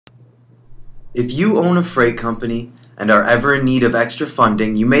If you own a freight company and are ever in need of extra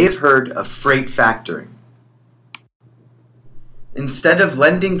funding, you may have heard of freight factoring. Instead of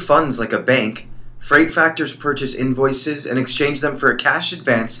lending funds like a bank, freight factors purchase invoices and exchange them for a cash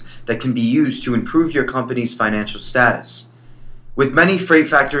advance that can be used to improve your company's financial status. With many freight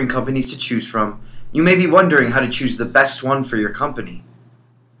factoring companies to choose from, you may be wondering how to choose the best one for your company.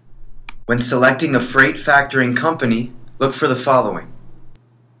 When selecting a freight factoring company, look for the following: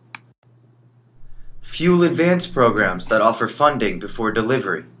 fuel advance programs that offer funding before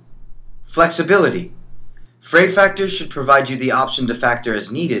delivery. Flexibility. Freight factors should provide you the option to factor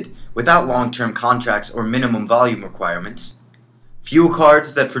as needed without long-term contracts or minimum volume requirements. Fuel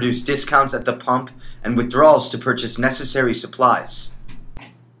cards that produce discounts at the pump and withdrawals to purchase necessary supplies.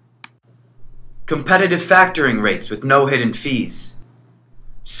 Competitive factoring rates with no hidden fees.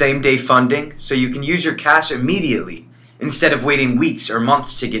 Same-day funding so you can use your cash immediately instead of waiting weeks or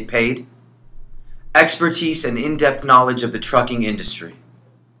months to get paid. Expertise and in-depth knowledge of the trucking industry.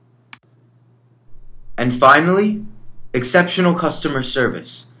 And finally, exceptional customer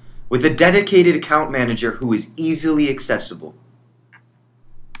service with a dedicated account manager who is easily accessible.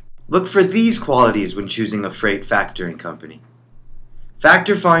 Look for these qualities when choosing a freight factoring company.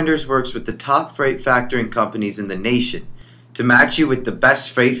 Factor Finders works with the top freight factoring companies in the nation to match you with the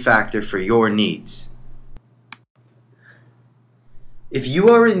best freight factor for your needs. If you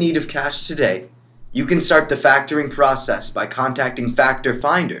are in need of cash today, you can start the factoring process by contacting Factor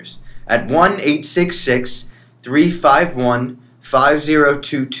Finders at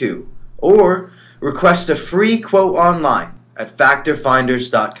 1-866-351-5022 or request a free quote online at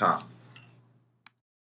factorfinders.com.